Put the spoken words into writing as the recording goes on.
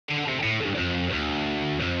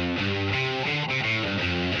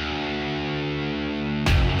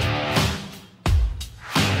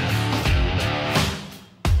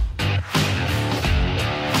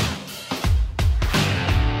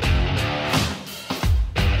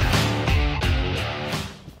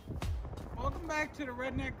the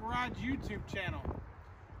Redneck Garage YouTube channel.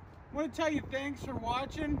 I want to tell you thanks for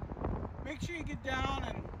watching. Make sure you get down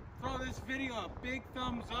and throw this video a big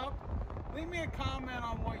thumbs up. Leave me a comment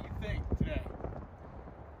on what you think today.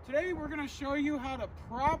 Today we're going to show you how to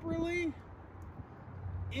properly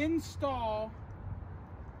install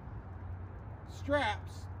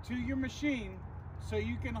straps to your machine so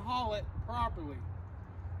you can haul it properly.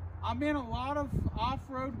 I'm in a lot of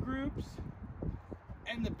off-road groups,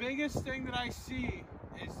 and the biggest thing that I see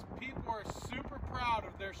is people are super proud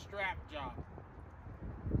of their strap job.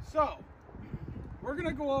 So we're going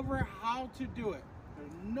to go over how to do it.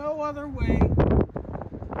 There's no other way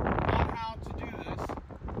on how to do this.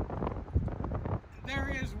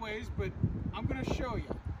 There is ways, but I'm going to show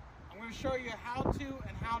you. I'm going to show you how to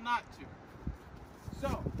and how not to.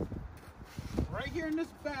 So, right here in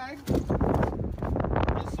this bag is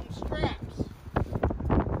some straps.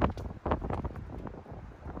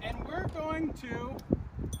 And we're going to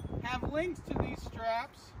have links to these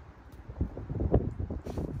straps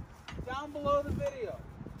down below the video.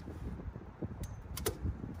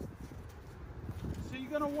 So you're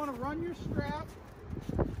going to want to run your strap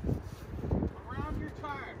around your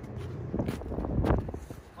tire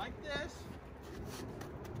like this.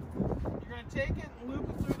 You're going to take it and loop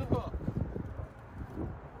it through the hook.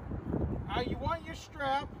 Now you want your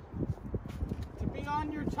strap to be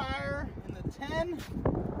on your tire in the 10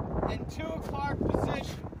 and 2 o'clock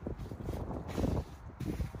position.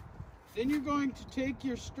 Then you're going to take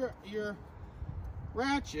your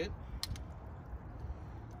ratchet,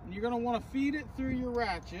 and you're going to want to feed it through your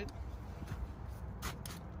ratchet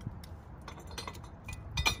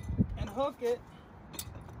and hook it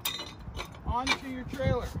onto your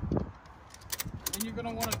trailer. Then you're going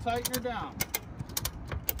to want to tighten her down.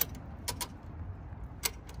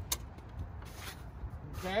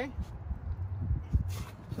 Okay?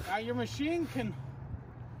 Now your machine can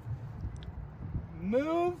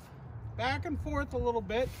move back and forth a little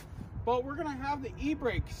bit, but we're going to have the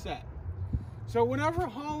e-brake set. So whenever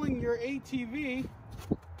hauling your ATV,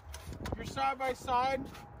 your side-by-side,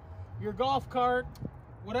 your golf cart,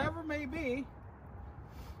 whatever it may be,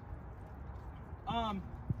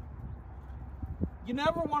 you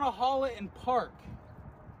never want to haul it in park.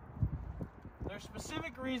 There's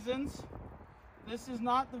specific reasons. This is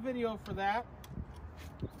not the video for that.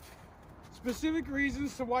 Specific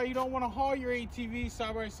reasons to why you don't want to haul your ATV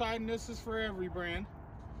side by side, and this is for every brand,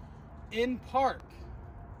 in park.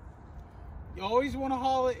 You always want to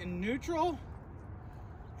haul it in neutral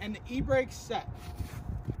and the e-brake set.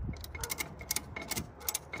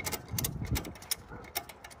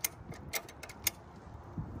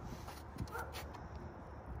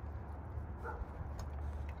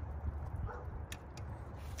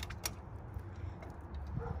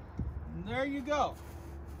 And there you go.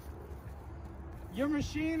 Your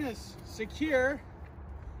machine is secure.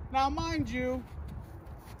 Now mind you,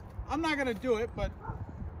 I'm not going to do it, but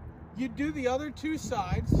you do the other two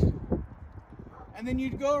sides, and then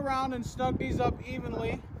you'd go around and snug these up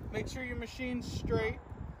evenly. Make sure your machine's straight.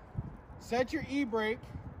 Set your e-brake,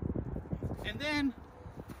 and then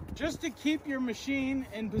just to keep your machine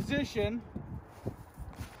in position,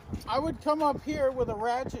 I would come up here with a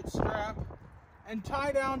ratchet strap and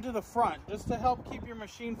tie down to the front just to help keep your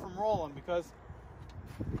machine from rolling, because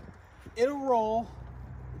it'll roll.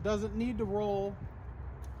 It doesn't need to roll,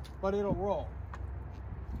 but it'll roll.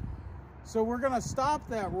 So we're going to stop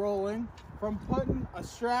that rolling from putting a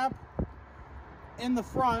strap in the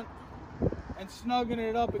front and snugging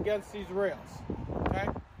it up against these rails. Okay?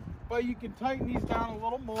 But you can tighten these down a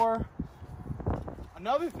little more.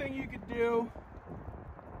 Another thing you could do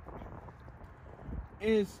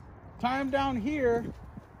is tie them down here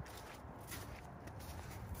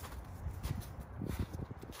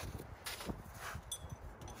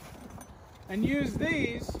and use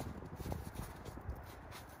these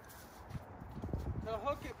to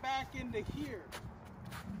hook it back into here.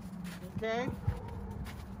 Okay?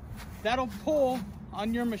 That'll pull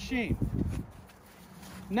on your machine.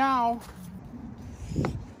 Now,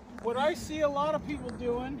 what I see a lot of people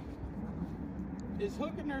doing is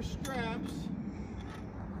hooking their straps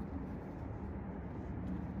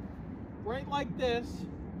right like this.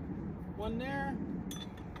 One there,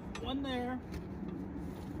 one there.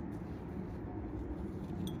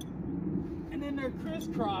 And then they're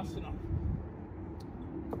crisscrossing them.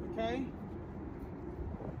 Okay?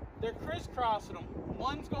 They're crisscrossing them.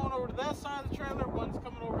 One's going over to that side of the trailer, one's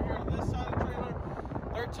coming over here to this side of the trailer.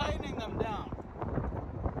 They're tightening them down.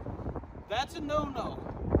 That's a no-no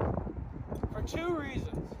for two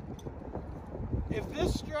reasons. If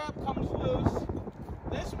this strap comes loose,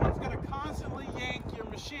 this one's going to constantly yank your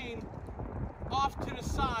machine off to the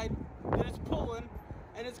side that it's pulling,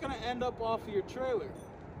 and it's going to end up off of your trailer.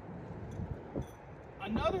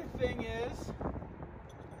 Another thing is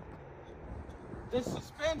this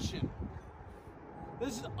suspension.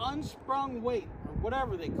 This is unsprung weight, or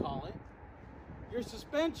whatever they call it. Your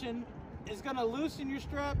suspension is going to loosen your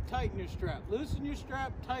strap, tighten your strap. Loosen your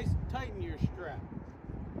strap, tighten your strap.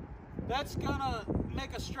 That's going to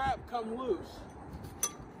make a strap come loose.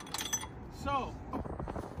 So,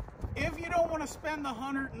 if you don't want to spend the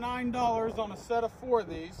 $109 on a set of 4 of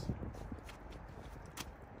these,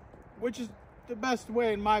 which is the best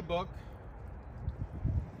way in my book,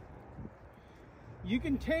 you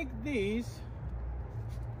can take these.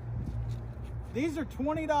 These are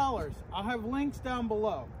 $20. I'll have links down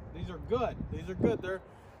below. These are good. These are good. They're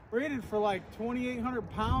rated for like 2,800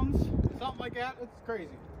 pounds, something like that. It's crazy.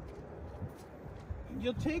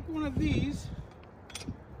 You'll take one of these.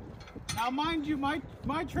 Now, mind you, my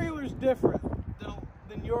trailer's different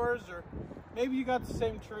than yours, or maybe you got the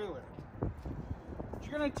same trailer. But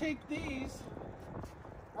you're gonna take these,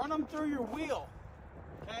 run them through your wheel,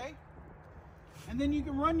 okay? And then you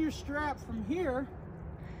can run your strap from here,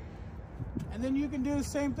 and then you can do the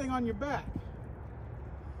same thing on your back.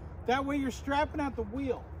 That way you're strapping at the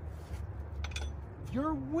wheel.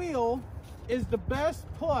 Your wheel is the best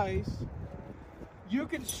place you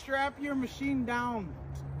can strap your machine down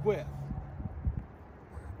with.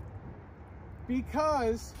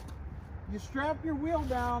 Because you strap your wheel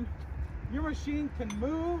down, your machine can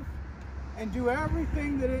move and do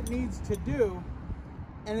everything that it needs to do,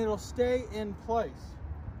 and it'll stay in place.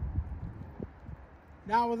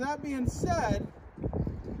 Now, with that being said,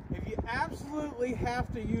 if you absolutely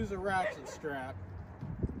have to use a ratchet strap,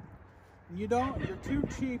 and you're too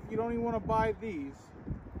cheap, you don't even want to buy these,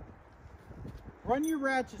 run your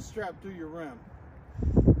ratchet strap through your rim.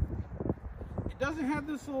 It doesn't have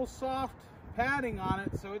this little soft padding on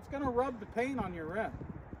it, so it's going to rub the paint on your rim.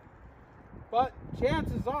 But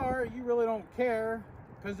chances are you really don't care,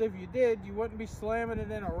 because if you did, you wouldn't be slamming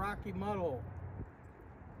it in a rocky mud hole.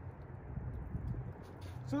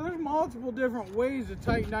 So there's multiple different ways to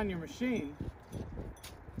tighten down your machine.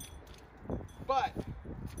 But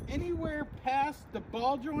anywhere past the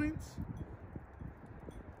ball joints,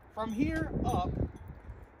 from here up,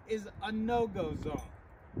 is a no-go zone.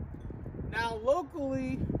 Now,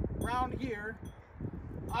 locally around here,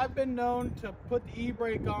 I've been known to put the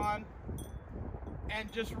e-brake on and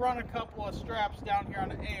just run a couple of straps down here on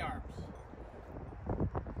the A-arms.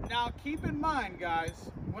 Now, keep in mind, guys,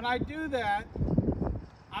 when I do that,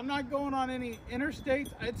 I'm not going on any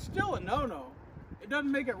interstates. It's still a no-no. It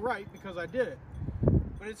doesn't make it right because I did it,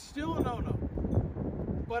 but it's still a no-no.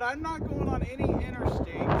 But I'm not going on any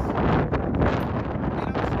interstates, and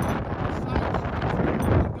I'm staying on the side streets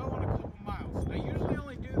and going a couple miles. I usually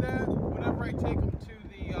only do that whenever I take them to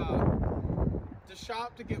the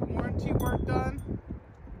shop to get warranty work done.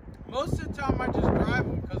 Most of the time I just drive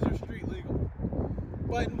them because they're street legal.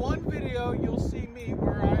 But in one video you'll see me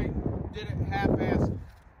where I did it half-assed.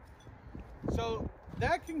 So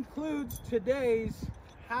that concludes today's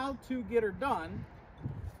how to get her done.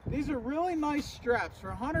 These are really nice straps. For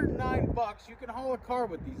 109 bucks, you can haul a car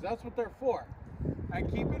with these. That's what they're for. And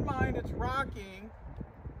keep in mind, it's rocking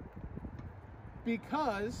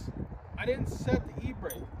because I didn't set the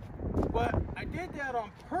e-brake. But I did that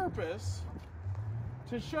on purpose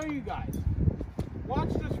to show you guys. Watch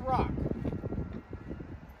this rock.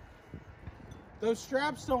 Those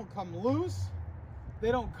straps don't come loose.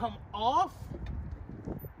 They don't come off.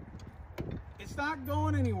 It's not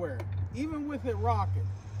going anywhere, even with it rocking.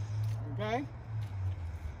 Okay?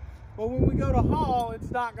 But when we go to haul,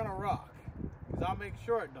 it's not gonna rock, because I'll make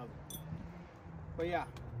sure it doesn't. But yeah,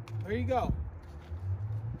 there you go.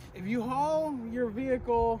 If you haul your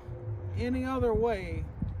vehicle any other way,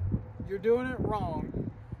 you're doing it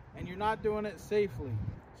wrong, and you're not doing it safely.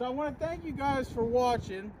 So I want to thank you guys for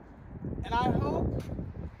watching, and I hope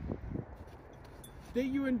that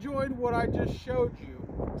you enjoyed what I just showed you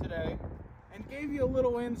today, and gave you a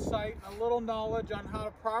little insight and a little knowledge on how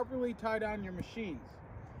to properly tie down your machines.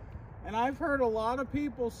 And I've heard a lot of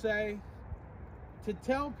people say to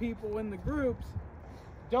tell people in the groups,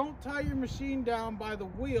 don't tie your machine down by the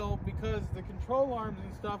wheel because the control arms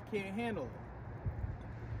and stuff can't handle it.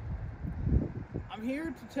 I'm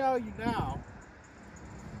here to tell you now,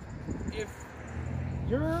 if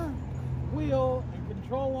your wheel and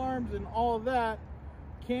control arms and all of that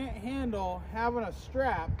can't handle having a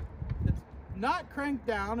strap that's not cranked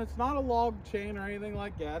down, it's not a log chain or anything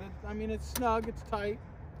like that. I mean, it's snug, it's tight.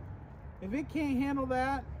 If it can't handle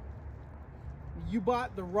that, you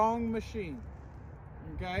bought the wrong machine,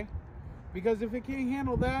 okay? Because if it can't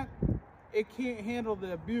handle that, it can't handle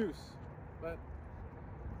the abuse. But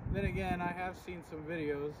then again, I have seen some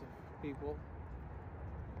videos of people.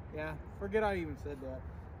 Yeah, forget I even said that.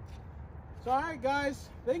 So alright guys,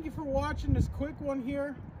 thank you for watching this quick one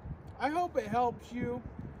here. I hope it helps you.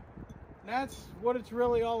 That's what it's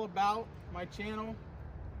really all about, my channel,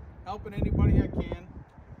 helping anybody I can.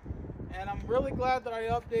 And I'm really glad that I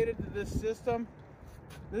updated to this system.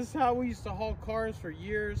 This is how we used to haul cars for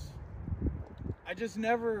years. I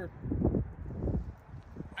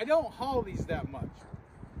don't haul these that much.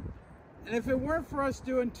 And if it weren't for us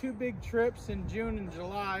doing 2 big trips in June and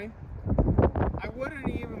July, I wouldn't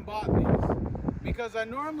have even bought these. Because I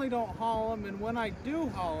normally don't haul them, and when I do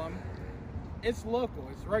haul them, it's local.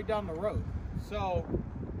 It's right down the road. So,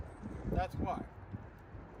 that's why.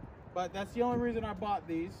 But that's the only reason I bought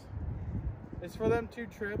these. It's for them 2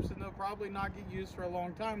 trips, and they'll probably not get used for a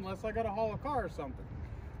long time unless I gotta haul a car or something.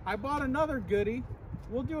 I bought another goodie.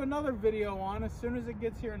 We'll do another video on as soon as it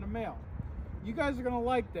gets here in the mail. You guys are gonna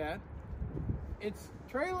like that. It's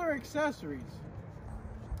trailer accessories.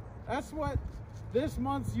 That's what this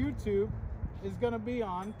month's YouTube is gonna be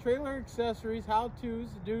on. Trailer accessories, how-tos,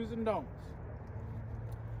 do's and don'ts.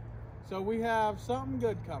 So we have something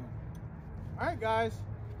good coming. All right, guys.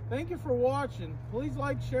 Thank you for watching. Please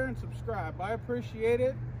like, share, and subscribe. I appreciate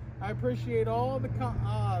it. I appreciate all the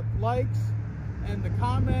likes and the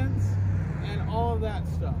comments and all of that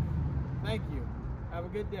stuff. Thank you. Have a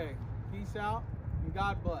good day. Peace out and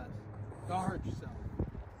God bless. Don't hurt yourself.